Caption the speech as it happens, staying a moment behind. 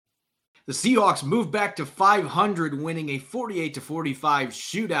The Seahawks moved back to 500, winning a 48-45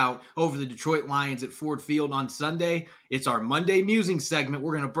 shootout over the Detroit Lions at Ford Field on Sunday. It's our Monday Musing segment.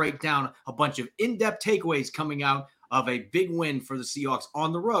 We're going to break down a bunch of in-depth takeaways coming out of a big win for the Seahawks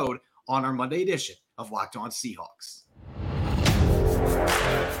on the road on our Monday edition of Locked On Seahawks.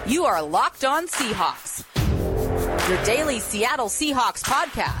 You are Locked On Seahawks, your daily Seattle Seahawks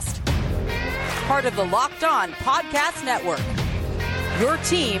podcast. Part of the Locked On Podcast Network, your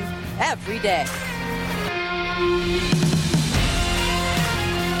team every day.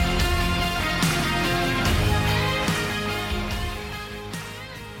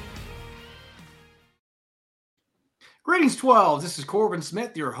 Greetings, 12. This is Corbin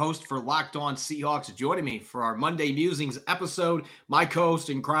Smith, your host for Locked On Seahawks. Joining me for our Monday Musings episode, my co-host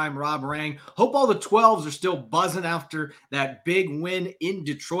in crime, Rob Rang. Hope all the 12s are still buzzing after that big win in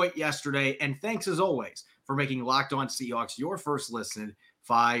Detroit yesterday. And thanks, as always, for making Locked On Seahawks your first listen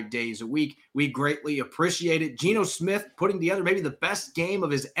 5 days a week. We greatly appreciate it. Geno Smith putting together maybe the best game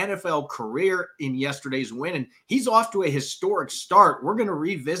of his NFL career in yesterday's win, and he's off to a historic start. We're going to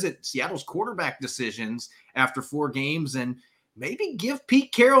revisit Seattle's quarterback decisions after 4 games and maybe give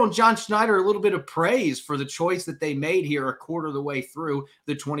Pete Carroll and John Schneider a little bit of praise for the choice that they made here a quarter of the way through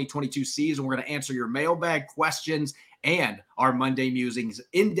the 2022 season. We're going to answer your mailbag questions and our Monday Musings,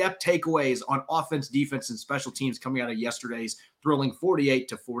 in-depth takeaways on offense, defense, and special teams coming out of yesterday's thrilling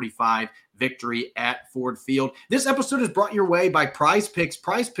 48-45 victory at Ford Field. This episode is brought your way by Prize Picks.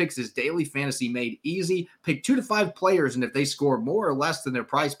 Prize Picks is daily fantasy made easy. Pick 2 to 5 players, and if they score more or less than their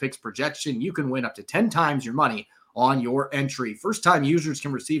Prize Picks projection, you can win up to 10 times your money on your entry. First-time users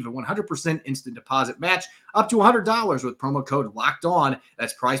can receive a 100% instant deposit match up to $100 with promo code LOCKED ON.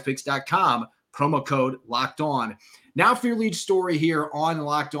 That's prizepicks.com, promo code LOCKED ON. Now for your lead story here on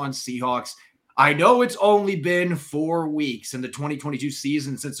Locked On Seahawks. I know it's only been 4 weeks in the 2022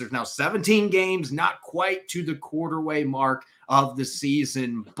 season since there's now 17 games, not quite to the quarter-way mark of the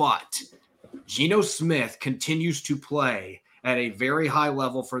season, but Geno Smith continues to play at a very high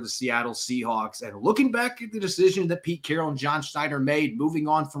level for the Seattle Seahawks. And looking back at the decision that Pete Carroll and John Schneider made, moving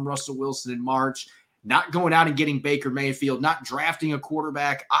on from Russell Wilson in March, not going out and getting Baker Mayfield, not drafting a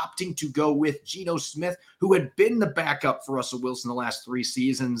quarterback, opting to go with Geno Smith, who had been the backup for Russell Wilson the last 3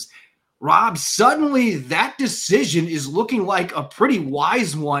 seasons. Rob, suddenly that decision is looking like a pretty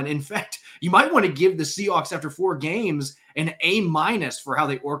wise one. In fact, you might want to give the Seahawks after 4 games an A- for how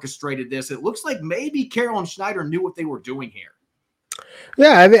they orchestrated this. It looks like maybe Carroll and Schneider knew what they were doing here.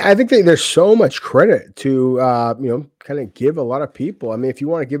 Yeah, I think that there's so much credit to, kind of give a lot of people. I mean, if you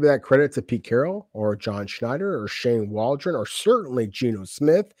want to give that credit to Pete Carroll or John Schneider or Shane Waldron or certainly Geno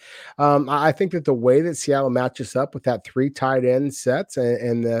Smith, I think that the way that Seattle matches up with that 3 tight end sets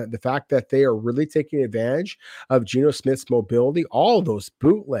and the fact that they are really taking advantage of Geno Smith's mobility, all those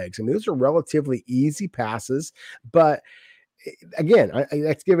bootlegs, I mean, those are relatively easy passes, but again,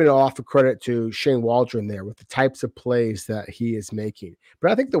 that's giving off a credit to Shane Waldron there with the types of plays that he is making. But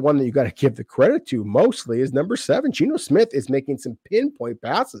I think the one that you got to give the credit to mostly is number 7. Geno Smith is making some pinpoint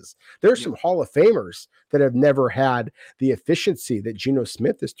passes. There's some Hall of Famers that have never had the efficiency that Geno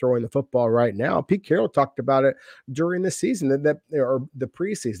Smith is throwing the football right now. Pete Carroll talked about it during the season, or the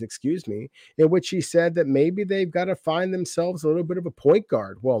preseason, in which he said that maybe they've got to find themselves a little bit of a point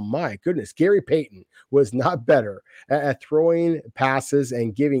guard. Well, my goodness, Gary Payton was not better at throwing passes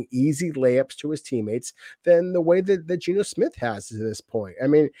and giving easy layups to his teammates than the way that Geno Smith has to this point. I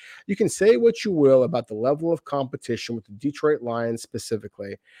mean, you can say what you will about the level of competition with the Detroit Lions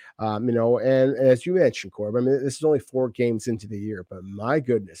specifically, and as you mentioned, Corb, I mean, this is only 4 games into the year, but my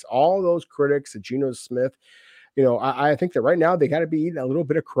goodness, all those critics of Geno Smith, I think that right now they got to be eating a little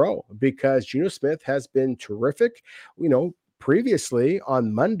bit of crow because Geno Smith has been terrific. Previously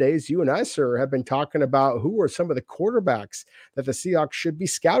on Mondays, you and I, sir, have been talking about who are some of the quarterbacks that the Seahawks should be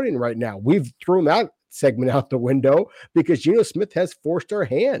scouting right now. We've thrown that segment out the window because Geno Smith has forced our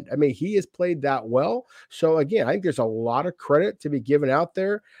hand. I mean, he has played that well. So again, I think there's a lot of credit to be given out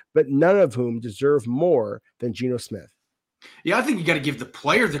there, but none of whom deserve more than Geno Smith. Yeah, I think you got to give the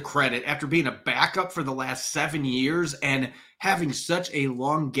player the credit after being a backup for the last 7 years and having such a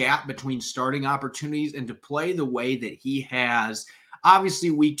long gap between starting opportunities and to play the way that he has. Obviously,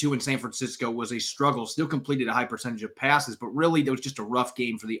 week 2 in San Francisco was a struggle, still completed a high percentage of passes, but really there was just a rough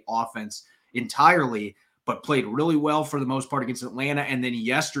game for the offense entirely, but played really well for the most part against Atlanta. And then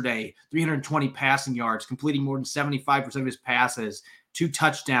yesterday, 320 passing yards, completing more than 75% of his passes, 2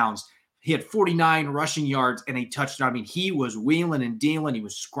 touchdowns. He had 49 rushing yards and a touchdown. I mean, he was wheeling and dealing. He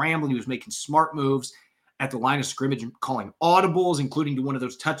was scrambling. He was making smart moves at the line of scrimmage and calling audibles, including to one of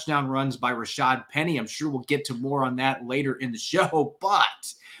those touchdown runs by Rashad Penny. I'm sure we'll get to more on that later in the show.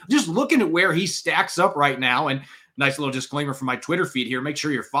 But Just looking at where he stacks up right now, and nice little disclaimer from my Twitter feed here. Make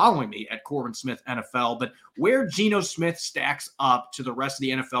sure you're following me at Corbin Smith NFL. But where Geno Smith stacks up to the rest of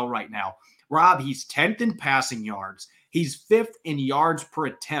the NFL right now, Rob, he's 10th in passing yards. He's 5th in yards per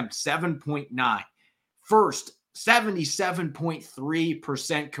attempt, 7.9. First,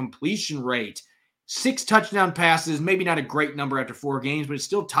 77.3% completion rate. 6 touchdown passes, maybe not a great number after 4 games, but it's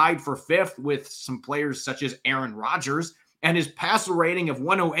still tied for 5th with some players such as Aaron Rodgers. And his passer rating of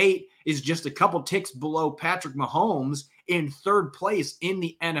 108 is just a couple ticks below Patrick Mahomes in 3rd place in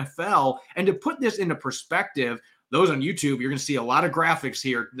the NFL. And to put this into perspective, those on YouTube, you're going to see a lot of graphics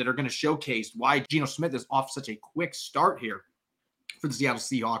here that are going to showcase why Geno Smith is off such a quick start here for the Seattle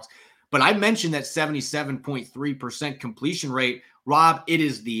Seahawks. But I mentioned that 77.3% completion rate. Rob, it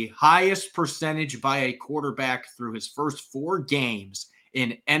is the highest percentage by a quarterback through his first 4 games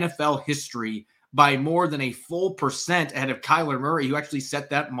in NFL history by more than a full percent ahead of Kyler Murray, who actually set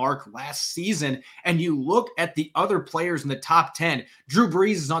that mark last season. And you look at the other players in the top 10, Drew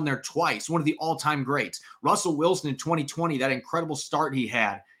Brees is on there twice, one of the all-time greats. Russell Wilson in 2020, that incredible start he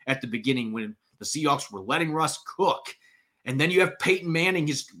had at the beginning when the Seahawks were letting Russ cook. And then you have Peyton Manning,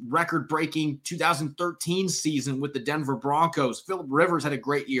 his record-breaking 2013 season with the Denver Broncos. Phillip Rivers had a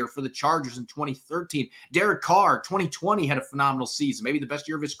great year for the Chargers in 2013. Derek Carr, 2020, had a phenomenal season, maybe the best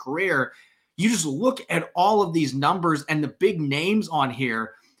year of his career. You just look at all of these numbers and the big names on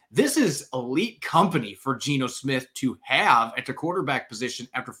here. This is elite company for Geno Smith to have at the quarterback position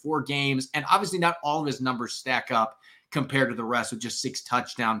after 4 games. And obviously not all of his numbers stack up compared to the rest with just 6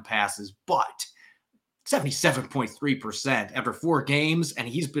 touchdown passes. But 77.3% after 4 games, and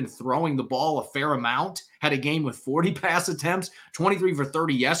he's been throwing the ball a fair amount. Had a game with 40 pass attempts, 23 for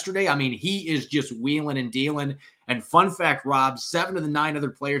 30 yesterday. I mean, he is just wheeling and dealing. And fun fact, Rob, 7 of the 9 other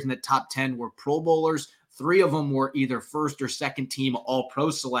players in the top 10 were Pro Bowlers. 3 of them were either first or second team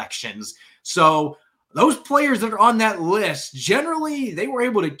All-Pro selections. So those players that are on that list, generally, they were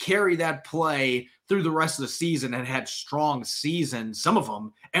able to carry that play through the rest of the season and had strong seasons, some of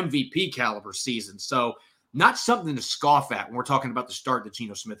them MVP caliber seasons. So not something to scoff at when we're talking about the start that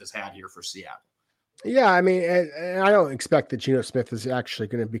Geno Smith has had here for Seattle. Yeah, I mean, and I don't expect that Geno Smith is actually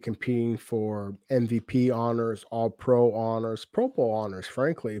going to be competing for MVP honors, All-Pro honors, Pro Bowl honors,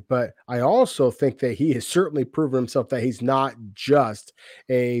 frankly. But I also think that he has certainly proven himself that he's not just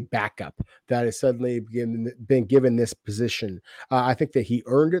a backup that has suddenly been given this position. I think that he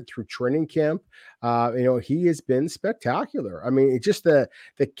earned it through training camp. He has been spectacular. I mean, it's just the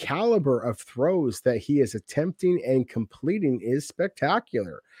caliber of throws that he is attempting and completing is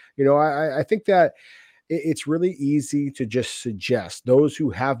spectacular. I think that it's really easy to just suggest, those who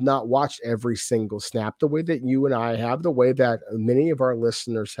have not watched every single snap the way that you and I have, the way that many of our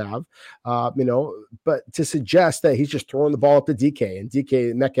listeners have, but to suggest that he's just throwing the ball up to DK and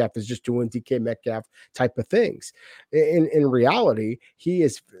DK Metcalf is just doing DK Metcalf type of things. In reality, he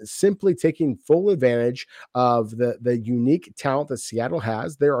is simply taking full advantage of the unique talent that Seattle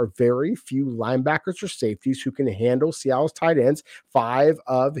has. There are very few linebackers or safeties who can handle Seattle's tight ends. 5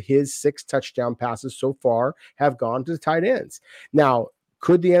 of his 6 touchdown passes so far have gone to the tight ends. Now,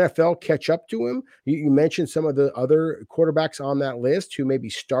 could the NFL catch up to him? You mentioned some of the other quarterbacks on that list who maybe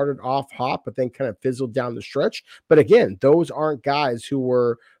started off hot, but then kind of fizzled down the stretch. But again, those aren't guys who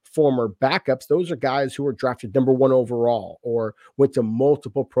were former backups. Those are guys who were drafted number 1 overall or went to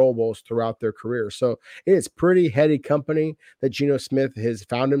multiple Pro Bowls throughout their career. So it is pretty heady company that Geno Smith has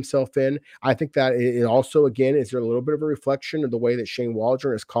found himself in. I think that it also, again, is there a little bit of a reflection of the way that Shane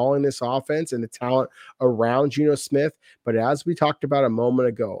Waldron is calling this offense and the talent around Geno Smith. But as we talked about a moment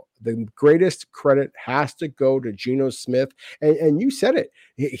ago, the greatest credit has to go to Geno Smith. And you said it,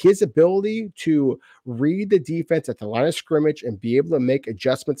 his ability to read the defense at the line of scrimmage and be able to make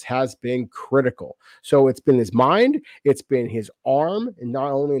adjustments has been critical. So it's been his mind, it's been his arm, and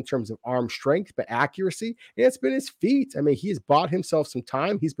not only in terms of arm strength, but accuracy, and it's been his feet. I mean, he's bought himself some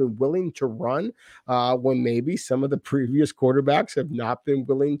time. He's been willing to run when maybe some of the previous quarterbacks have not been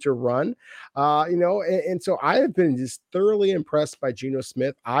willing to run, and so I have been just thoroughly impressed by Geno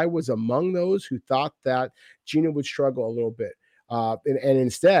Smith. I was among those who thought that Geno would struggle a little bit. And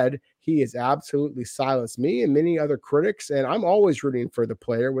instead, he has absolutely silenced me and many other critics. And I'm always rooting for the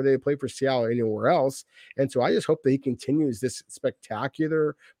player, whether they play for Seattle or anywhere else. And so I just hope that he continues this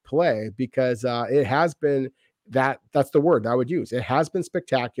spectacular play because it has been that's the word I would use. It has been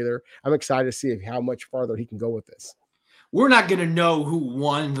spectacular. I'm excited to see how much farther he can go with this. We're not going to know who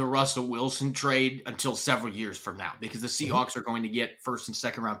won the Russell Wilson trade until several years from now because the Seahawks are going to get 1st and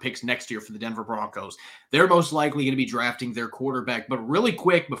 2nd round picks next year for the Denver Broncos. They're most likely going to be drafting their quarterback. But really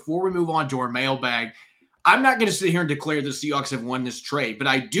quick, before we move on to our mailbag, I'm not going to sit here and declare the Seahawks have won this trade, but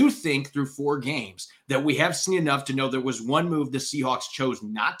I do think through 4 games that we have seen enough to know there was one move the Seahawks chose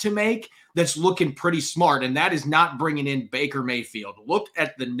not to make that's looking pretty smart, and that is not bringing in Baker Mayfield. Look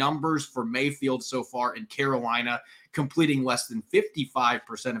at the numbers for Mayfield so far in Carolina, completing less than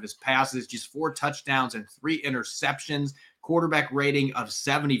 55% of his passes, just 4 touchdowns and 3 interceptions, quarterback rating of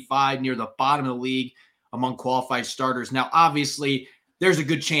 75, near the bottom of the league among qualified starters. Now, obviously, there's a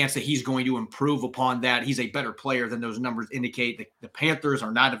good chance that he's going to improve upon that. He's a better player than those numbers indicate. The Panthers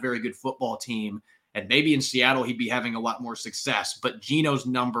are not a very good football team, and maybe in Seattle he'd be having a lot more success. But Geno's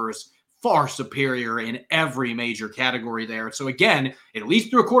numbers far superior in every major category there. So again, at least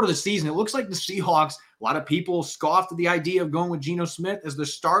through a quarter of the season, it looks like the Seahawks, a lot of people scoffed at the idea of going with Geno Smith as the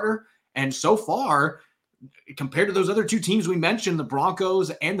starter. And so far, compared to those other 2 teams we mentioned, the Broncos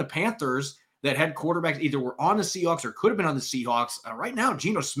and the Panthers, that had quarterbacks either were on the Seahawks or could have been on the Seahawks. Right now,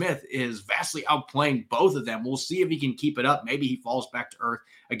 Geno Smith is vastly outplaying both of them. We'll see if he can keep it up. Maybe he falls back to earth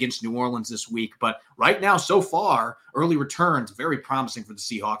against New Orleans this week. But right now, so far, early returns, very promising for the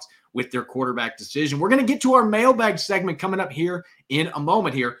Seahawks with their quarterback decision. We're going to get to our mailbag segment coming up here in a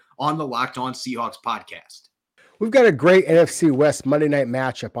moment here on the Locked On Seahawks podcast. We've got a great NFC West Monday night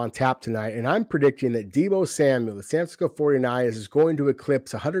matchup on tap tonight, and I'm predicting that Deebo Samuel, the San Francisco 49ers, is going to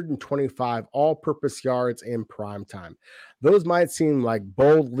eclipse 125 all-purpose yards in prime time. Those might seem like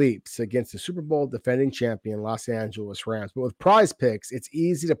bold leaps against the Super Bowl defending champion Los Angeles Rams, but with Prize Picks, it's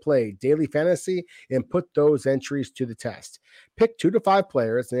easy to play daily fantasy and put those entries to the test. Pick 2 to 5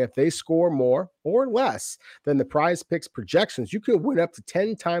 players, and if they score more or less than the Prize Picks projections, you could win up to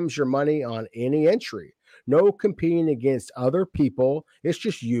 10 times your money on any entry. No competing against other people. It's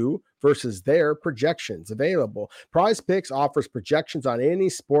just you versus their projections available. Prize Picks offers projections on any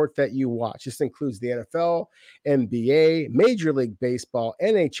sport that you watch. This includes the NFL, NBA, Major League Baseball,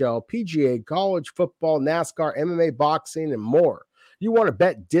 NHL, PGA, college football, NASCAR, MMA, boxing, and more. You want to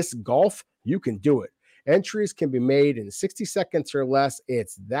bet disc golf? You can do it. Entries can be made in 60 seconds or less.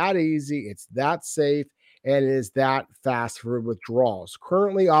 It's that easy. It's that safe. And it is that fast for withdrawals.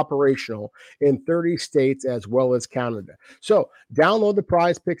 Currently operational in 30 states as well as Canada. So download the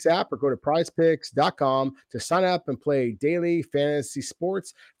Prize Picks app or go to prizepicks.com to sign up and play daily fantasy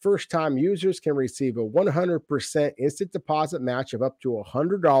sports. First-time users can receive a 100% instant deposit match of up to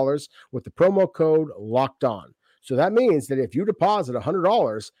 $100 with the promo code LOCKEDON. So that means that if you deposit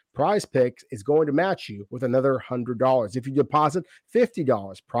 $100, Prize Picks is going to match you with another $100. If you deposit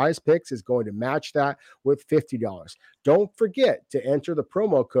 $50, Prize Picks is going to match that with $50. Don't forget to enter the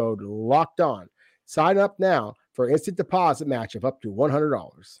promo code Locked On. Sign up now for instant deposit match of up to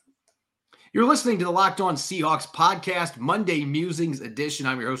 $100. You're listening to the Locked On Seahawks podcast, Monday Musings edition.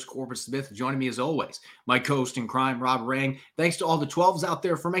 I'm your host, Corbin Smith. Joining me as always, my co-host in crime, Rob Rang. Thanks to all the 12s out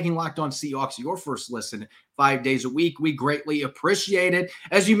there for making Locked On Seahawks your first listen 5 days a week. We greatly appreciate it.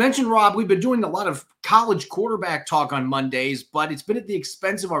 As you mentioned, Rob, we've been doing a lot of college quarterback talk on Mondays, but it's been at the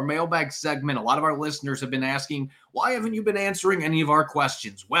expense of our mailbag segment. A lot of our listeners have been asking, why haven't you been answering any of our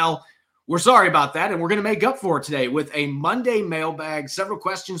questions? Well, we're sorry about that, and we're going to make up for it today with a Monday mailbag. Several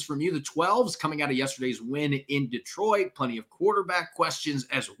questions from you, the 12s, coming out of yesterday's win in Detroit. Plenty of quarterback questions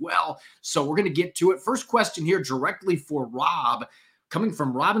as well. So we're going to get to it. First question here directly for Rob, coming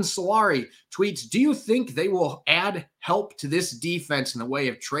from Robin Solari, tweets, do you think they will add help to this defense in the way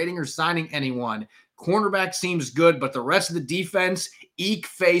of trading or signing anyone? Cornerback seems good, but the rest of the defense, eek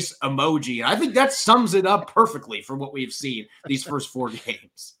face emoji. And I think that sums it up perfectly for what we've seen these first 4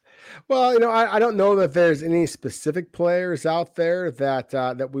 games. Well, I don't know that there's any specific players out there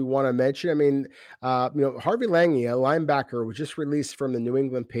that we want to mention. I mean, Harvey Lange, a linebacker, was just released from the New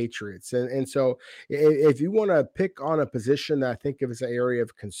England Patriots. And so if you want to pick on a position that I think of as an area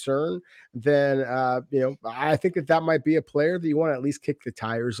of concern, then, I think that might be a player that you want to at least kick the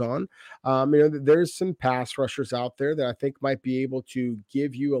tires on. There's some pass rushers out there that I think might be able to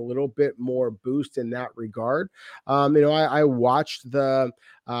give you a little bit more boost in that regard. I watched the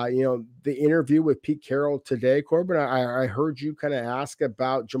interview with Pete Carroll today, Corbin. I heard you kind of ask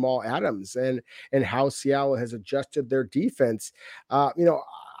about Jamal Adams and how Seattle has adjusted their defense.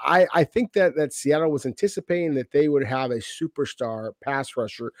 I think that Seattle was anticipating that they would have a superstar pass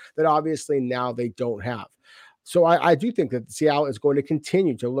rusher that obviously now they don't have. So I do think that Seattle is going to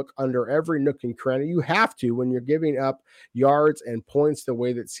continue to look under every nook and cranny. You have to when you're giving up yards and points the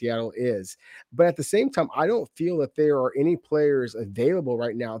way that Seattle is. But at the same time, I don't feel that there are any players available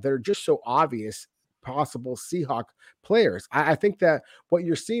right now that are just so obvious possible Seahawk players. I think that what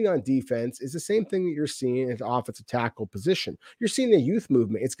you're seeing on defense is the same thing that you're seeing at the offensive tackle position. You're seeing a youth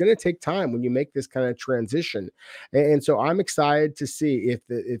movement. It's going to take time when you make this kind of transition. And so I'm excited to see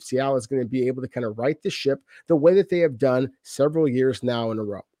if Seattle is going to be able to kind of right the ship the way that they have done several years now in a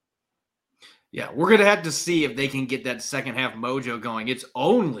row. Yeah, we're going to have to see if they can get that second half mojo going. It's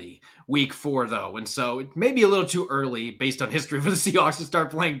only week 4, though. And so it may be a little too early based on history for the Seahawks to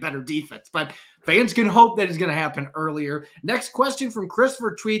start playing better defense. But fans can hope that it's going to happen earlier. Next question from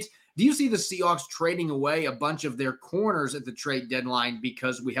Christopher tweets, do you see the Seahawks trading away a bunch of their corners at the trade deadline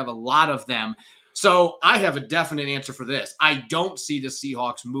because we have a lot of them? So I have a definite answer for this. I don't see the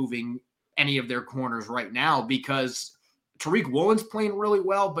Seahawks moving any of their corners right now because Tariq Woolen's playing really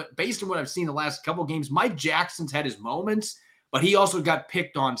well, but based on what I've seen the last couple games, Mike Jackson's had his moments, but he also got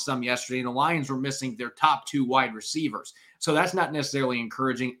picked on some yesterday, and the Lions were missing their top 2 wide receivers. So that's not necessarily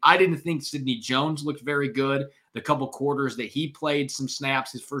encouraging. I didn't think Sidney Jones looked very good. The couple quarters that he played some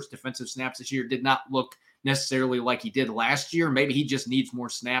snaps, his first defensive snaps this year, did not look necessarily like he did last year. Maybe he just needs more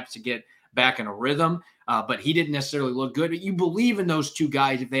snaps to get back in a rhythm, but he didn't necessarily look good. But you believe in those 2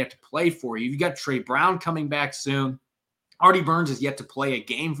 guys if they have to play for you. You've got Trey Brown coming back soon. Artie Burns has yet to play a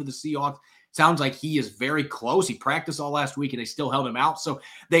game for the Seahawks. Sounds like he is very close. He practiced all last week, and they still held him out. So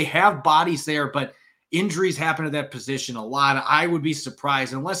they have bodies there, but injuries happen to that position a lot. I would be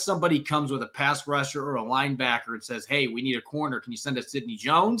surprised unless somebody comes with a pass rusher or a linebacker and says, hey, we need a corner. Can you send us Sidney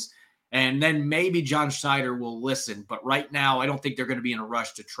Jones? And then maybe John Schneider will listen. But right now, I don't think they're going to be in a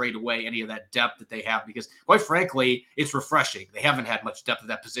rush to trade away any of that depth that they have because, quite frankly, it's refreshing. They haven't had much depth at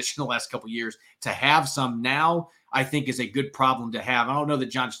that position the last couple of years. To have some now, I think, is a good problem to have. I don't know that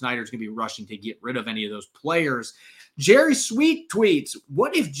John Schneider is going to be rushing to get rid of any of those players. Jerry Sweet tweets,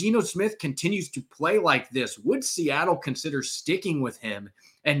 what if Geno Smith continues to play like this? Would Seattle consider sticking with him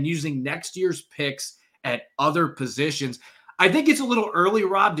and using next year's picks at other positions? I think it's a little early,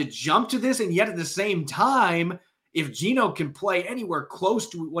 Rob, to jump to this. And yet at the same time, if Geno can play anywhere close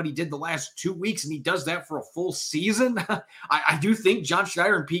to what he did the last 2 weeks and he does that for a full season, I do think John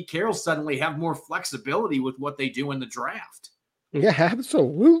Schneider and Pete Carroll suddenly have more flexibility with what they do in the draft. Yeah,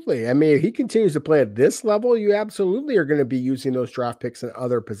 absolutely. I mean, if he continues to play at this level, you absolutely are going to be using those draft picks in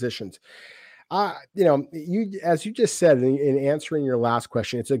other positions. As you just said in answering your last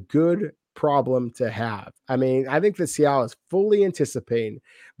question, it's a good problem to have. I mean, I think that Seattle is fully anticipating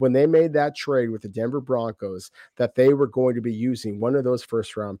when they made that trade with the Denver Broncos that they were going to be using one of those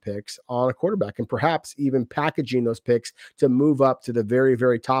first round picks on a quarterback and perhaps even packaging those picks to move up to the very,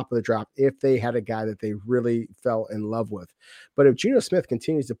 very top of the draft if they had a guy that they really fell in love with. But if Geno Smith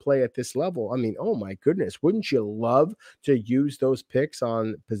continues to play at this level, I mean, oh my goodness, wouldn't you love to use those picks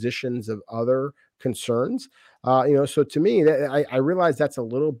on positions of other concerns? So to me, I realize that's a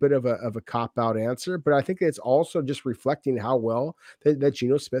little bit of a cop-out answer, but I think it's also just reflecting how well that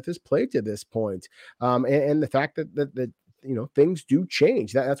Geno Smith has played to this point. And the fact that things do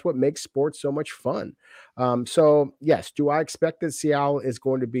change. That's what makes sports so much fun. So yes, do I expect that Seattle is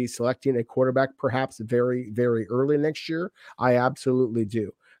going to be selecting a quarterback perhaps very, very early next year? I absolutely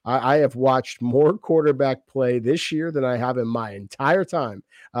do. I have watched more quarterback play this year than I have in my entire time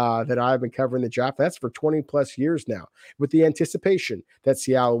that I've been covering the draft. That's for 20 plus years now, with the anticipation that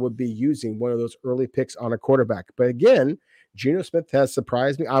Seattle would be using one of those early picks on a quarterback. But again, Geno Smith has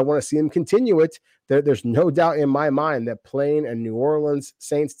surprised me. I want to see him continue it. There's no doubt in my mind that playing a New Orleans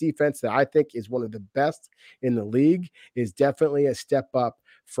Saints defense that I think is one of the best in the league is definitely a step up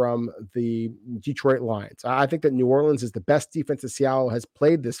from the Detroit Lions. I think that New Orleans is the best defense that Seattle has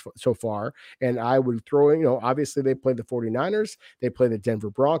played this so far. And I would throw in, obviously they played the 49ers, they play the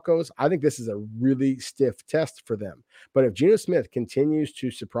Denver Broncos. I think this is a really stiff test for them. But if Geno Smith continues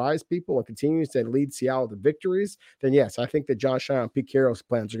to surprise people and continues to lead Seattle to victories, then yes, I think that John Schneider and Pete Carroll's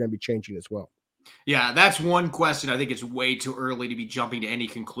plans are going to be changing as well. Yeah, that's one question. I think it's way too early to be jumping to any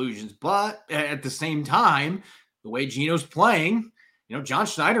conclusions. But at the same time, the way Geno's playing, John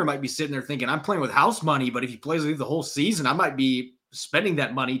Schneider might be sitting there thinking, I'm playing with house money, but if he plays the whole season, I might be spending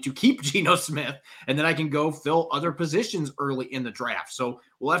that money to keep Geno Smith, and then I can go fill other positions early in the draft. So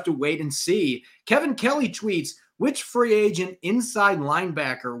we'll have to wait and see. Kevin Kelly tweets, which free agent inside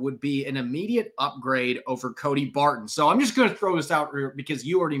linebacker would be an immediate upgrade over Cody Barton? So I'm just going to throw this out here because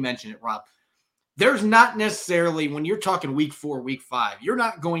you already mentioned it, Rob. There's not necessarily, when you're talking week 4, week 5, you're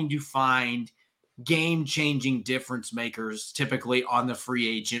not going to find game-changing difference makers typically on the free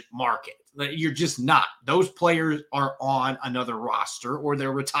agent market. You're just not. Those players are on another roster or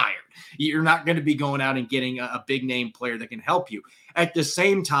they're retired. You're not going to be going out and getting a big-name player that can help you. At the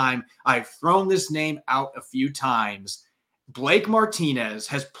same time, I've thrown this name out a few times. Blake Martinez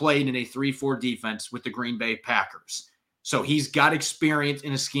has played in a 3-4 defense with the Green Bay Packers. So he's got experience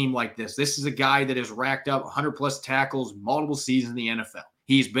in a scheme like this. This is a guy that has racked up 100-plus tackles multiple seasons in the NFL.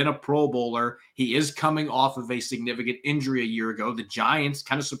 He's been a Pro Bowler. He is coming off of a significant injury a year ago. The Giants,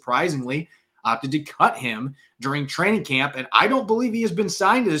 kind of surprisingly, opted to cut him during training camp, and I don't believe he has been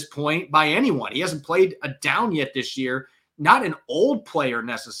signed to this point by anyone. He hasn't played a down yet this year. Not an old player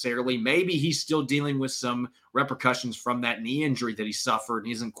necessarily. Maybe he's still dealing with some repercussions from that knee injury that he suffered and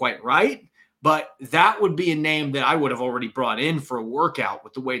he isn't quite right. But that would be a name that I would have already brought in for a workout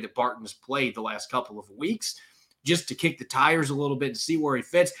with the way that Barton has played the last couple of weeks, just to kick the tires a little bit and see where he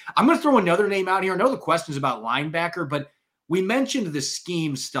fits. I'm going to throw another name out here. I know the question's about linebacker, but we mentioned the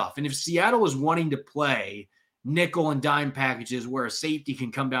scheme stuff. And if Seattle is wanting to play nickel and dime packages where a safety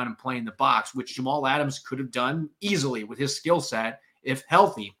can come down and play in the box, which Jamal Adams could have done easily with his skill set if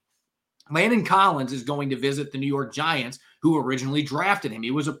healthy, Landon Collins is going to visit the New York Giants, who originally drafted him.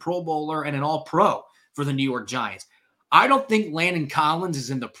 He was a Pro Bowler and an All-Pro for the New York Giants. I don't think Landon Collins is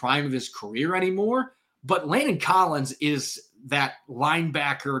in the prime of his career anymore, but Landon Collins is that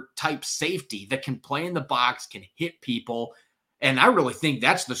linebacker type safety that can play in the box, can hit people. And I really think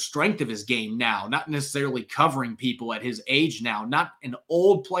that's the strength of his game now, not necessarily covering people at his age now. Not an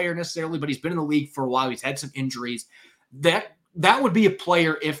old player necessarily, but he's been in the league for a while. He's had some injuries. That would be a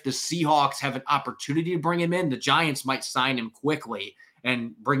player if the Seahawks have an opportunity to bring him in. The Giants might sign him quickly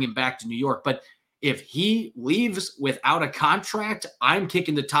and bring him back to New York. But if he leaves without a contract, I'm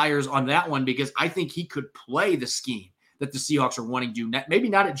kicking the tires on that one because I think he could play the scheme that the Seahawks are wanting to do. Maybe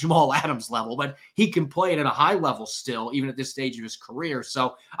not at Jamal Adams level, but he can play it at a high level still, even at this stage of his career.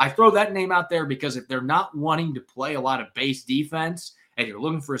 So I throw that name out there because if they're not wanting to play a lot of base defense and you're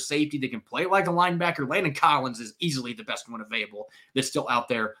looking for a safety that can play like a linebacker, Landon Collins is easily the best one available that's still out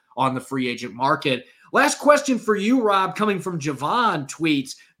there on the free agent market. Last question for you, Rob, coming from Javon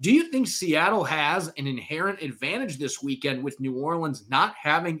tweets, do you think Seattle has an inherent advantage this weekend with New Orleans not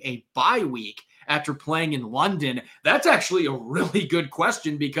having a bye week after playing in London? That's actually a really good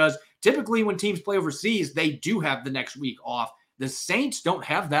question because typically when teams play overseas, they do have the next week off. The Saints don't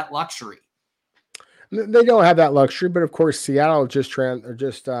have that luxury. They don't have that luxury, but of course, Seattle just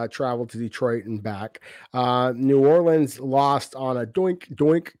traveled to Detroit and back. New Orleans lost on a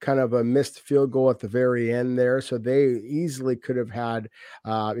doink, kind of a missed field goal at the very end there, so they easily could have had,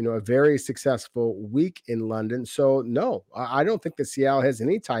 a very successful week in London. So no, I don't think that Seattle has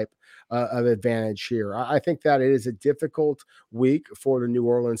any type of advantage here. I think that it is a difficult week for the New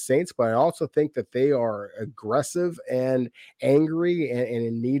Orleans Saints, but I also think that they are aggressive and angry and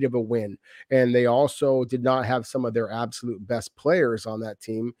in need of a win. And they also did not have some of their absolute best players on that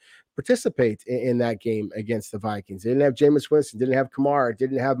team participate in that game against the Vikings. They didn't have Jameis Winston, didn't have Kamara,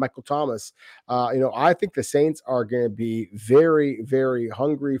 didn't have Michael Thomas. I think the Saints are going to be very, very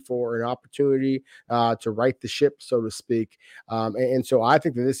hungry for an opportunity to right the ship, so to speak. And so I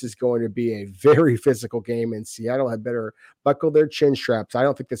think that this is going to be a very physical game, and Seattle had better buckle their chin straps. I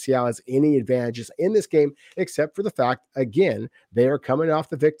don't think that Seattle has any advantages in this game, except for the fact, again, they are coming off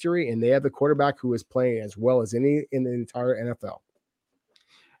the victory, and they have the quarterback who is playing as well as any in the entire NFL.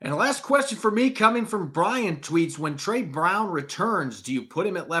 And the last question for me coming from Brian tweets, when Trey Brown returns, do you put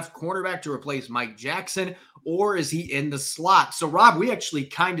him at left cornerback to replace Mike Jackson, or is he in the slot? So, Rob, we actually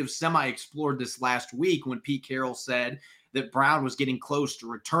kind of semi-explored this last week when Pete Carroll said that Brown was getting close to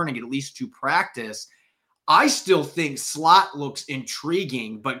returning, at least to practice. I still think slot looks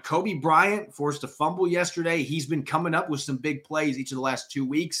intriguing, but Kobe Bryant forced a fumble yesterday. He's been coming up with some big plays each of the last 2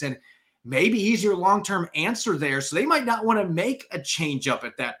 weeks, and maybe he's your long-term answer there. So they might not want to make a change up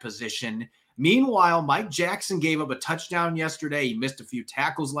at that position. Meanwhile, Mike Jackson gave up a touchdown yesterday. He missed a few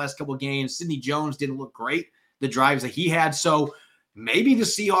tackles the last couple of games. Sidney Jones didn't look great, the drives that he had. So maybe the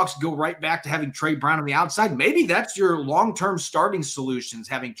Seahawks go right back to having Trey Brown on the outside. Maybe that's your long-term starting solutions,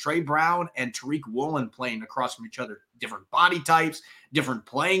 having Trey Brown and Tariq Woolen playing across from each other. Different body types, different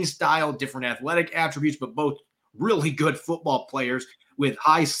playing style, different athletic attributes, but both really good football players with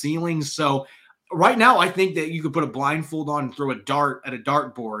high ceilings. So right now, I think that you could put a blindfold on and throw a dart at a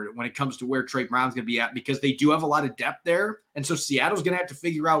dartboard when it comes to where Trey Brown's going to be at, because they do have a lot of depth there. And so Seattle's going to have to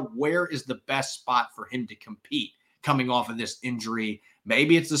figure out where is the best spot for him to compete coming off of this injury.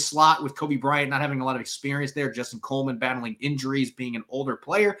 Maybe it's the slot with Kobe Bryant not having a lot of experience there, Justin Coleman battling injuries, being an older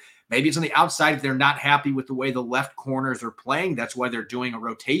player. Maybe it's on the outside if they're not happy with the way the left corners are playing. That's why they're doing a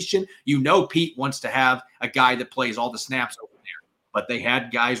rotation. Pete wants to have a guy that plays all the snaps over there, but they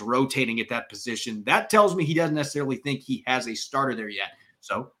had guys rotating at that position. That tells me he doesn't necessarily think he has a starter there yet.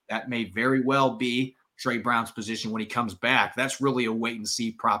 So that may very well be Trey Brown's position when he comes back. That's really a wait and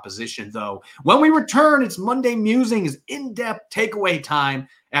see proposition, though. When we return, it's Monday Musings in-depth takeaway time.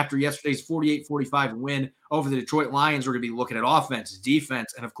 After yesterday's 48-45 win over the Detroit Lions, we're going to be looking at offense,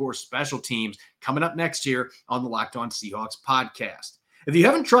 defense, and of course, special teams coming up next year on the Locked On Seahawks podcast. If you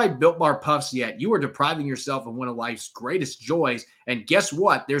haven't tried Built Bar Puffs yet, you are depriving yourself of one of life's greatest joys. And guess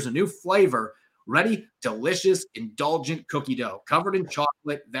what? There's a new flavor. Ready, delicious, indulgent cookie dough covered in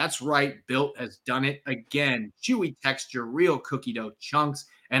chocolate. That's right. Built has done it again. Chewy texture, real cookie dough chunks,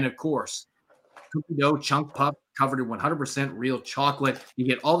 and of course, cookie dough chunk puff covered in 100% real chocolate. You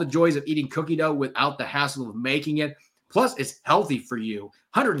get all the joys of eating cookie dough without the hassle of making it. Plus, it's healthy for you.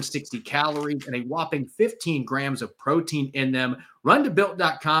 160 calories and a whopping 15 grams of protein in them. Run to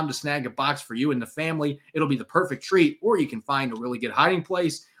Built.com to snag a box for you and the family. It'll be the perfect treat, or you can find a really good hiding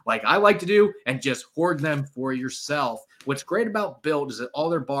place like I like to do and just hoard them for yourself. What's great about Built is that all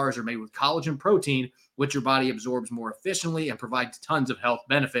their bars are made with collagen protein, which your body absorbs more efficiently and provides tons of health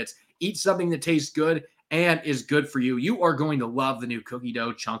benefits. Eat something that tastes good and is good for you. You are going to love the new cookie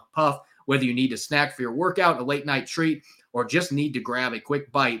dough chunk puff. Whether you need a snack for your workout, a late night treat, or just need to grab a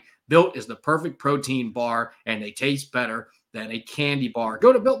quick bite, Built is the perfect protein bar, and they taste better than a candy bar.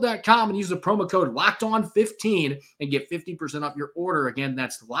 Go to Built.com and use the promo code LOCKEDON15 and get 15% off your order. Again,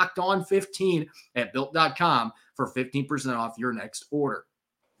 that's LOCKEDON15 at Built.com for 15% off your next order.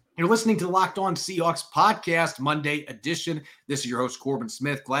 You're listening to the Locked On Seahawks podcast, Monday edition. This is your host, Corbin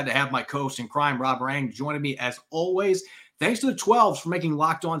Smith. Glad to have my co-host in crime, Rob Rang, joining me as always. Thanks to the 12s for making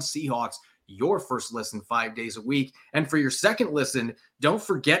Locked On Seahawks your first listen 5 days a week. And for your second listen, don't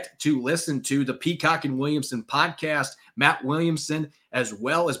forget to listen to the Peacock and Williamson podcast. Matt Williamson, as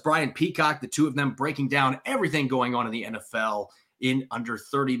well as Brian Peacock, the two of them breaking down everything going on in the NFL in under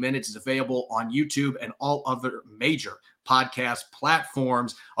 30 minutes, is available on YouTube and all other major podcast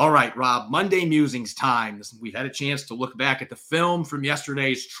platforms. All right, Rob, Monday Musings time. We've had a chance to look back at the film from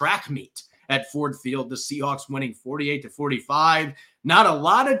yesterday's track meet at Ford Field, the Seahawks winning 48-45. Not a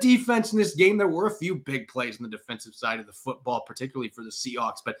lot of defense in this game. There were a few big plays on the defensive side of the football, particularly for the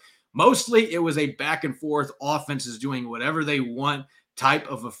Seahawks, but mostly it was a back and forth, offenses doing whatever they want type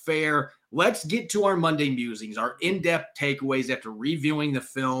of affair. Let's get to our Monday Musings, our in-depth takeaways after reviewing the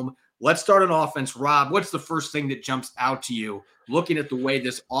film. Let's start on offense. Rob, what's the first thing that jumps out to you looking at the way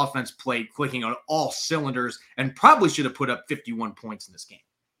this offense played, clicking on all cylinders, and probably should have put up 51 points in this game?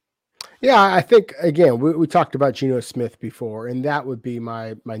 Yeah, I think, again, we talked about Geno Smith before, and that would be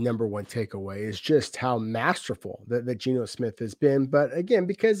my number one takeaway is just how masterful that Geno Smith has been. But again,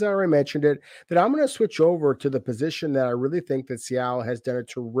 because I already mentioned it, that I'm going to switch over to the position that I really think that Seattle has done a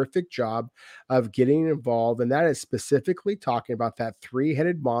terrific job of getting involved, and that is specifically talking about that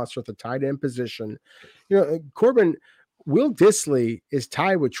three-headed monster at the tight end position. Corbin, Will Dissly is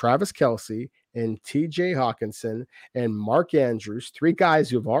tied with Travis Kelce and TJ Hawkinson and Mark Andrews, three guys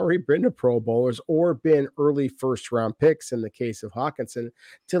who have already been to Pro Bowlers or been early first-round picks in the case of Hawkinson,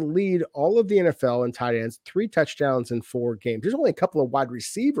 to lead all of the NFL in tight ends, 3 touchdowns in 4 games. There's only a couple of wide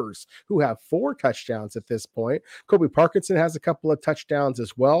receivers who have 4 touchdowns at this point. Kobe Parkinson has a couple of touchdowns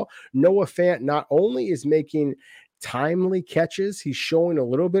as well. Noah Fant not only is making timely catches, he's showing a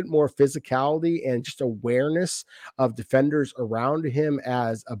little bit more physicality and just awareness of defenders around him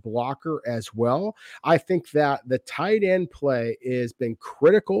as a blocker as well. I think that the tight end play has been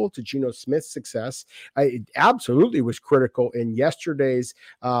critical to Geno Smith's success. It absolutely was critical in yesterday's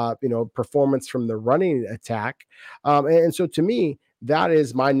performance from the running attack. And so to me, that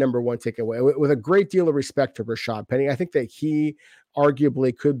is my number one takeaway, with a great deal of respect to Rashad Penny. I think that he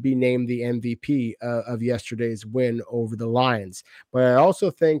arguably could be named the MVP of yesterday's win over the Lions. But I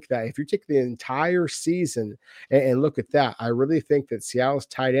also think that if you take the entire season and look at that, I really think that Seattle's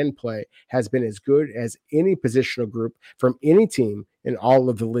tight end play has been as good as any positional group from any team in all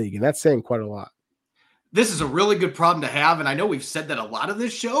of the league. And that's saying quite a lot. This is a really good problem to have, and I know we've said that a lot of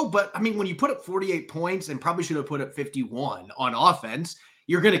this show, but I mean, when you put up 48 points and probably should have put up 51 on offense,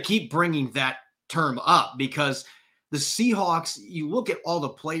 you're going to keep bringing that term up because the Seahawks, you look at all the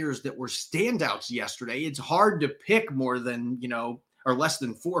players that were standouts yesterday, it's hard to pick more than, or less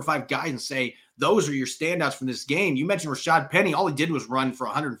than 4 or 5 guys and say, those are your standouts from this game. You mentioned Rashad Penny. All he did was run for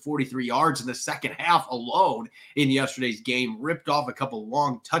 143 yards in the second half alone in yesterday's game, ripped off a couple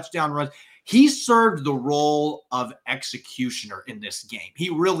long touchdown runs. He served the role of executioner in this game.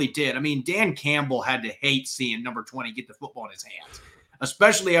 He really did. I mean, Dan Campbell had to hate seeing number 20 get the football in his hands,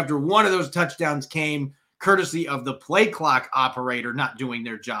 especially after one of those touchdowns came courtesy of the play clock operator not doing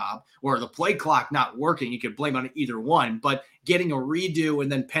their job or the play clock not working. You could blame on either one, but getting a redo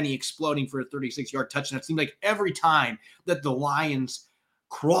and then Penny exploding for a 36-yard touchdown. It seemed like every time that the Lions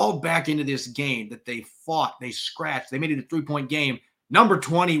crawled back into this game, that they fought, they scratched, they made it a 3-point game. Number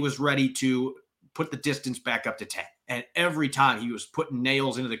 20 was ready to put the distance back up to 10. And every time he was putting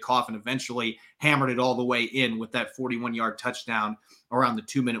nails into the coffin, eventually hammered it all the way in with that 41-yard touchdown around the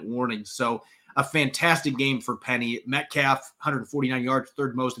 2-minute warning. So a fantastic game for Penny. Metcalf, 149 yards,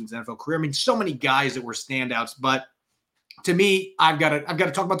 third most in his NFL career. I mean, so many guys that were standouts. But to me, I've got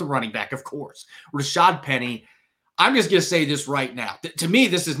to talk about the running back, of course. Rashad Penny. I'm just going to say this right now. To me,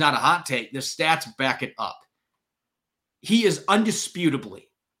 this is not a hot take. The stats back it up. He is undisputably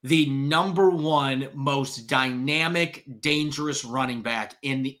the number one most dynamic, dangerous running back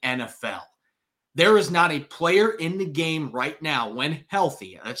in the NFL. There is not a player in the game right now, when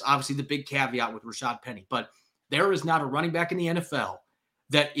healthy, that's obviously the big caveat with Rashad Penny, but there is not a running back in the NFL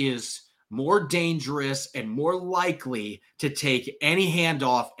that is more dangerous and more likely to take any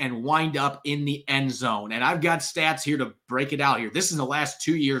handoff and wind up in the end zone. And I've got stats here to break it out here. This is the last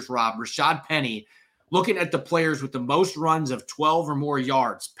 2 years, Rob. Rashad Penny, looking at the players with the most runs of 12 or more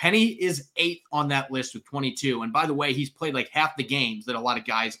yards, Penny is 8th on that list with 22. And by the way, he's played like half the games that a lot of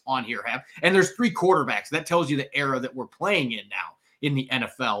guys on here have. And there's 3 quarterbacks. That tells you the era that we're playing in now in the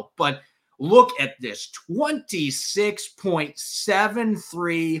NFL. But look at this,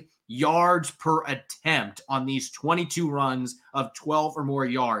 26.73 yards per attempt on these 22 runs of 12 or more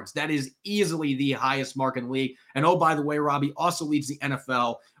yards. That is easily the highest mark in the league. And oh, by the way, Robbie also leads the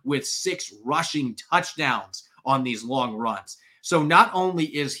NFL with 6 rushing touchdowns on these long runs. So not only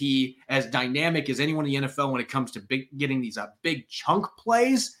is he as dynamic as anyone in the NFL when it comes to getting these big chunk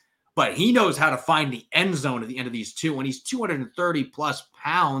plays, but he knows how to find the end zone at the end of these two. When he's 230 plus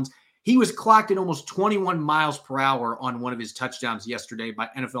pounds, he was clocked at almost 21 miles per hour on one of his touchdowns yesterday by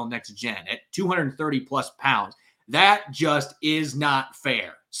NFL Next Gen at 230 plus pounds. That just is not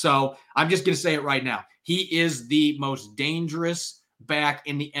fair. So I'm just going to say it right now. He is the most dangerous back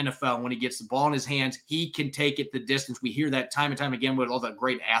in the NFL. When he gets the ball in his hands, he can take it the distance. We hear that time and time again with all the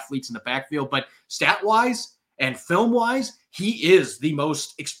great athletes in the backfield. But stat-wise and film-wise, he is the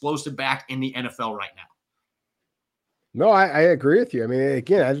most explosive back in the NFL right now. No, I agree with you. I mean,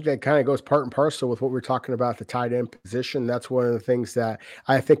 again, I think that kind of goes part and parcel with what we're talking about, the tight end position. That's one of the things that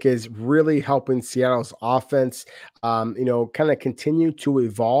I think is really helping Seattle's offense, kind of continue to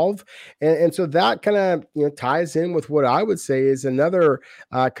evolve. And so that kind of, ties in with what I would say is another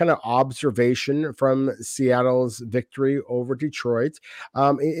kind of observation from Seattle's victory over Detroit,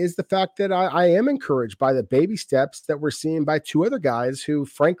 is the fact that I am encouraged by the baby steps that we're seeing by 2 other guys who,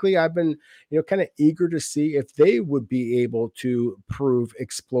 frankly, I've been, kind of eager to see if they would be able to prove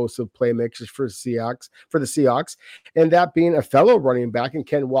explosive playmakers for the Seahawks, and that being a fellow running back in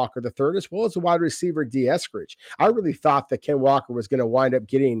Ken Walker III, as well as a wide receiver, D. Eskridge. I really thought that Ken Walker was going to wind up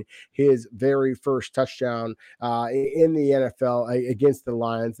getting his very first touchdown in the NFL against the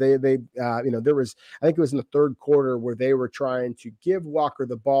Lions. There was, I think it was in the 3rd quarter where they were trying to give Walker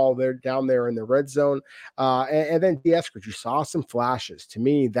the ball there down there in the red zone, and then D. Eskridge, you saw some flashes. To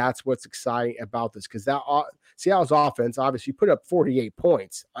me, that's what's exciting about this, because that Seattle's offense, obviously, put up 48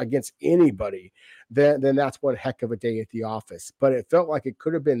 points against anybody, then that's one heck of a day at the office. But it felt like it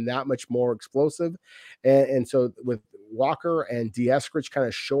could have been that much more explosive. And so with Walker and D. Eskridge kind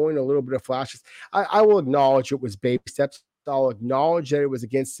of showing a little bit of flashes, I will acknowledge it was baby steps. I'll acknowledge that it was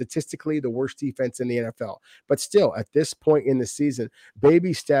against statistically the worst defense in the NFL. But still, at this point in the season,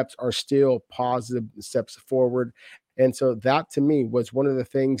 baby steps are still positive steps forward. And so that, to me, was one of the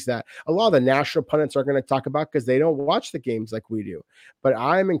things that a lot of the national pundits are going to talk about because they don't watch the games like we do. But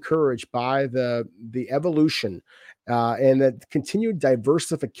I'm encouraged by the evolution and the continued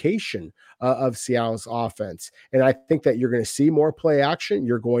diversification of Seattle's offense. And I think that you're going to see more play action.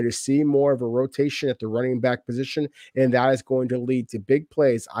 You're going to see more of a rotation at the running back position. And that is going to lead to big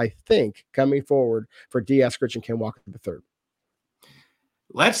plays, I think, coming forward for D. Eskridge and Ken Walker III.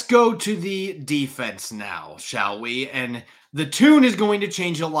 Let's go to the defense now, shall we? And the tune is going to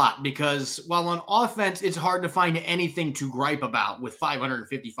change a lot because while on offense, it's hard to find anything to gripe about with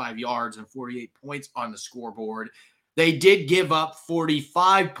 555 yards and 48 points on the scoreboard. They did give up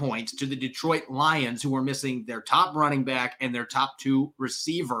 45 points to the Detroit Lions, who were missing their top running back and their top 2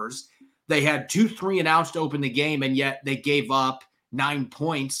 receivers. They had 2 3-and-outs to open the game, and yet they gave up 9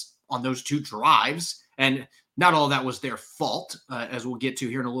 points on those 2 drives. And not all that was their fault, as we'll get to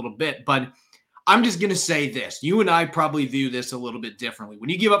here in a little bit. But I'm just going to say this. You and I probably view this a little bit differently. When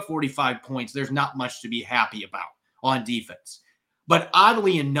you give up 45 points, there's not much to be happy about on defense. But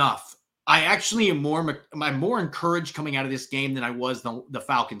oddly enough, I actually am more encouraged coming out of this game than I was the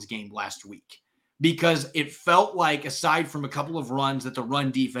Falcons game last week. because it felt like, aside from a couple of runs, that the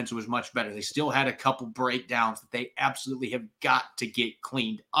run defense was much better. They still had a couple breakdowns that they absolutely have got to get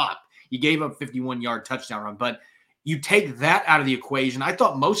cleaned up. You gave up 51-yard touchdown run, but you take that out of the equation. I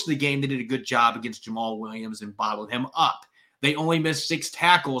thought most of the game they did a good job against Jamal Williams and bottled him up. They only missed 6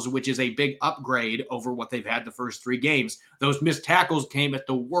 tackles, which is a big upgrade over what they've had the first 3 games. Those missed tackles came at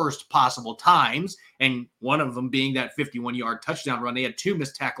the worst possible times, and one of them being that 51-yard touchdown run. They had 2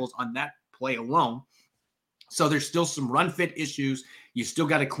 missed tackles on that play alone. So there's still some run fit issues. You still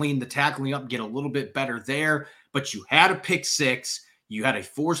got to clean the tackling up, get a little bit better there. But you had a pick 6. You had a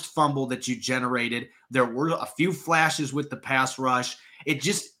forced fumble that you generated. There were a few flashes with the pass rush. It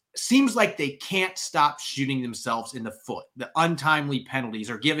just seems like they can't stop shooting themselves in the foot. The untimely penalties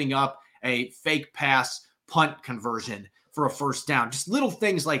or giving up a fake pass punt conversion for a first down. Just little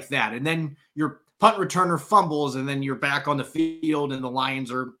things like that. And then your punt returner fumbles, and then you're back on the field, and the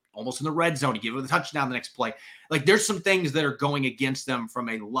Lions are almost in the red zone. You give it a touchdown the next play. Like, there's some things that are going against them from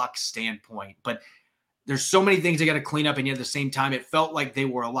a luck standpoint, but there's so many things they got to clean up. And yet at the same time, it felt like they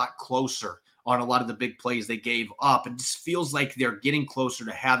were a lot closer on a lot of the big plays they gave up. It just feels like they're getting closer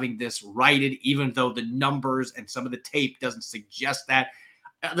to having this righted, even though the numbers and some of the tape doesn't suggest that.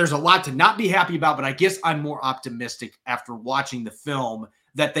 There's a lot to not be happy about, but I guess I'm more optimistic after watching the film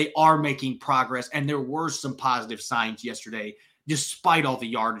that they are making progress. And there were some positive signs yesterday, despite all the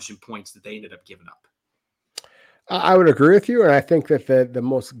yardage and points that they ended up giving up. I would agree with you, and I think that the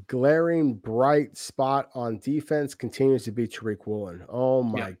most glaring bright spot on defense continues to be Tariq Woolen. Oh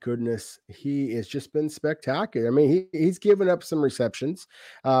my goodness, he has just been spectacular. I mean, he's given up some receptions.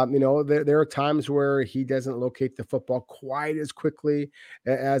 There are times where he doesn't locate the football quite as quickly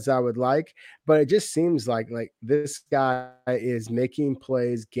as I would like, but it just seems like this guy is making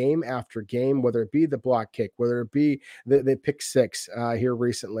plays game after game, whether it be the block kick, whether it be the pick 6 here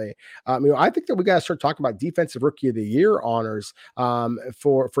recently. I think that we got to start talking about defensive rookie of the year honors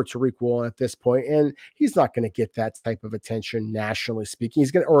for Tariq Woolen at this point, and he's not going to get that type of attention nationally speaking.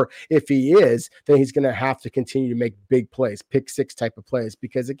 He's going to, or if he is, then he's going to have to continue to make big plays, pick 6 type of plays,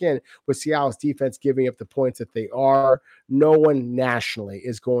 because again, with Seattle's defense giving up the points that they are, no one nationally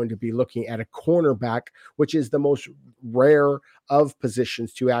is going to be looking at a cornerback, which is the most rare of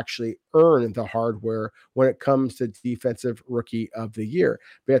positions to actually earn the hardware when it comes to defensive rookie of the year.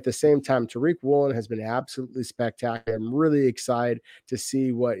 But at the same time, Tariq Woolen has been absolutely spectacular. I'm really excited to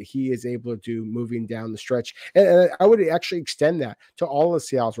see what he is able to do moving down the stretch. And I would actually extend that to all of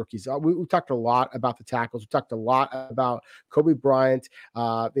Seattle's rookies. We talked a lot about the tackles. We talked a lot about Kobe Bryant,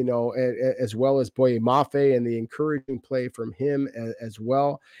 as well as Boye Mafe and the encouraging play from him as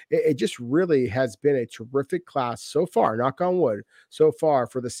well. It just really has been a terrific class so far, knock on wood, so far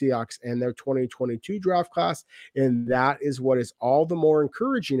for the Seahawks and their 2022 draft class. And that is what is all the more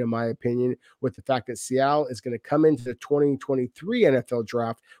encouraging, in my opinion, with the fact that Seattle is going to come into the 2023 NFL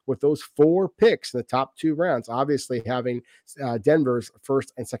draft with those 4 picks in the top 2 rounds, obviously having Denver's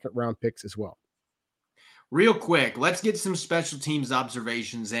first and second round picks as well. Real quick, let's get some special teams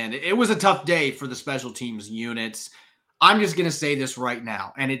observations in. It was a tough day for the special teams units. I'm just going to say this right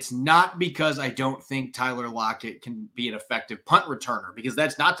now, and it's not because I don't think Tyler Lockett can be an effective punt returner, because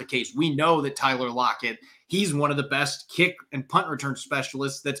that's not the case. We know that Tyler Lockett, he's one of the best kick and punt return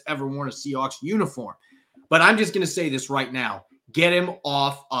specialists that's ever worn a Seahawks uniform. But I'm just going to say this right now. Get him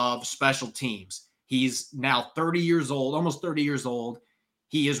off of special teams. He's now 30 years old, almost 30 years old.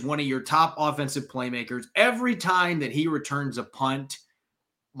 He is one of your top offensive playmakers. Every time that he returns a punt,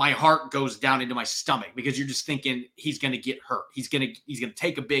 my heart goes down into my stomach, because you're just thinking he's going to get hurt. He's going to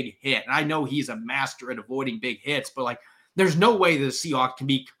take a big hit. And I know he's a master at avoiding big hits, but there's no way the Seahawks can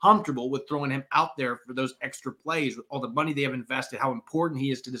be comfortable with throwing him out there for those extra plays with all the money they have invested, how important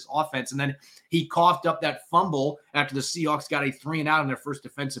he is to this offense. And then he coughed up that fumble after the Seahawks got a 3-and-out on their first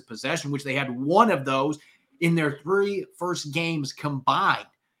defensive possession, which they had one of those in their 3 first games combined.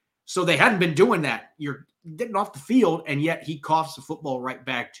 So they hadn't been doing that. You're getting off the field, and yet he coughs the football right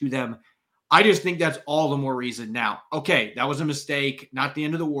back to them. I just think that's all the more reason now. Okay, that was a mistake, not the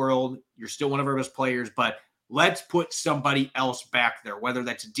end of the world. You're still one of our best players, but let's put somebody else back there, whether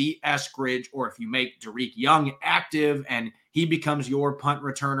that's D. Eskridge, or if you make Derek Young active and he becomes your punt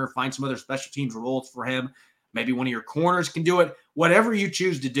returner, find some other special teams roles for him. Maybe one of your corners can do it. Whatever you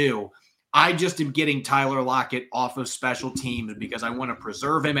choose to do, I just am getting Tyler Lockett off of special teams because I want to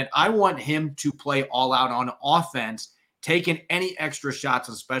preserve him, and I want him to play all out on offense. Taking any extra shots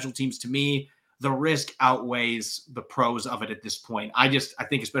on special teams, to me, the risk outweighs the pros of it at this point. I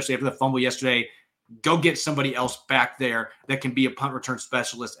think, especially after the fumble yesterday, go get somebody else back there that can be a punt return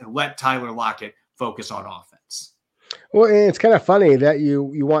specialist and let Tyler Lockett focus on offense. Well, and it's kind of funny that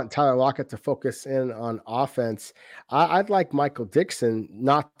you want Tyler Lockett to focus in on offense. I'd like Michael Dixon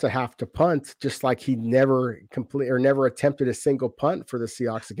not to have to punt, just like he never attempted a single punt for the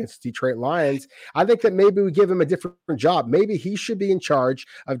Seahawks against Detroit Lions. I think that maybe we give him a different job. Maybe he should be in charge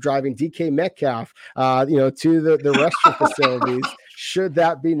of driving DK Metcalf, to the restroom facilities. Should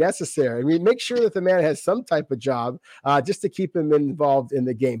that be necessary? I mean, make sure that the man has some type of job, just to keep him involved in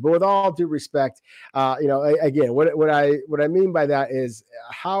the game. But with all due respect, again, what I mean by that is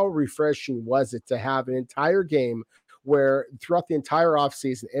how refreshing was it to have an entire game where throughout the entire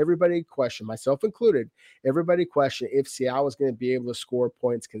offseason, everybody questioned, myself included, everybody questioned if Seattle was going to be able to score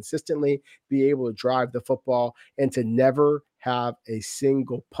points consistently, be able to drive the football, and to never have a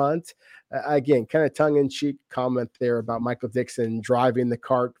single punt. Again, kind of tongue-in-cheek comment there about Michael Dixon driving the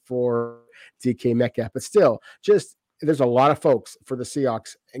cart for DK Metcalf, but still, just there's a lot of folks for the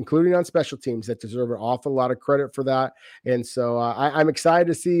Seahawks, including on special teams, that deserve an awful lot of credit for that. And so I'm excited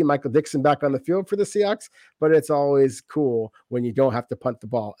to see Michael Dixon back on the field for the Seahawks, but it's always cool when you don't have to punt the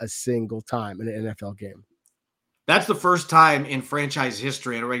ball a single time in an NFL game. That's the first time in franchise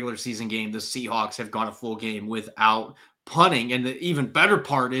history in a regular season game the Seahawks have gone a full game without punting. And the even better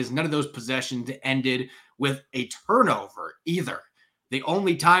part is none of those possessions ended with a turnover either. The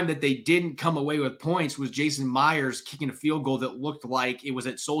only time that they didn't come away with points was Jason Myers kicking a field goal that looked like it was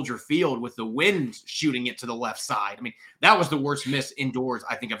at Soldier Field with the wind shooting it to the left side. I mean, that was the worst miss indoors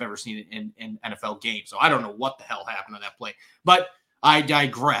I think I've ever seen in NFL games. So I don't know what the hell happened on that play. But I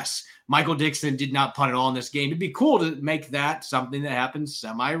digress. Michael Dixon did not punt at all in this game. It'd be cool to make that something that happens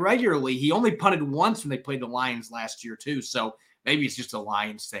semi-regularly. He only punted once when they played the Lions last year too. So maybe it's just a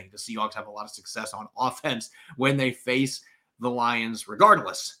Lions thing. The Seahawks have a lot of success on offense when they face the Lions,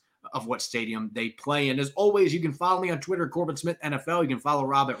 regardless of what stadium they play in. As always, you can follow me on Twitter, Corbin Smith NFL. You can follow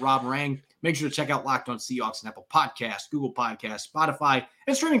Rob at Rob Rang. Make sure to check out Locked On Seahawks and Apple Podcasts, Google Podcasts, Spotify,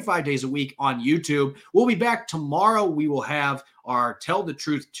 and streaming 5 days a week on YouTube. We'll be back tomorrow. We will have our Tell the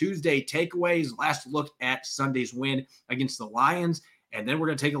Truth Tuesday takeaways, last look at Sunday's win against the Lions, and then we're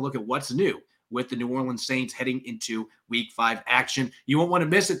going to take a look at what's new with the New Orleans Saints heading into Week 5 action. You won't want to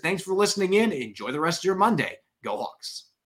miss it. Thanks for listening in. Enjoy the rest of your Monday. Go Hawks.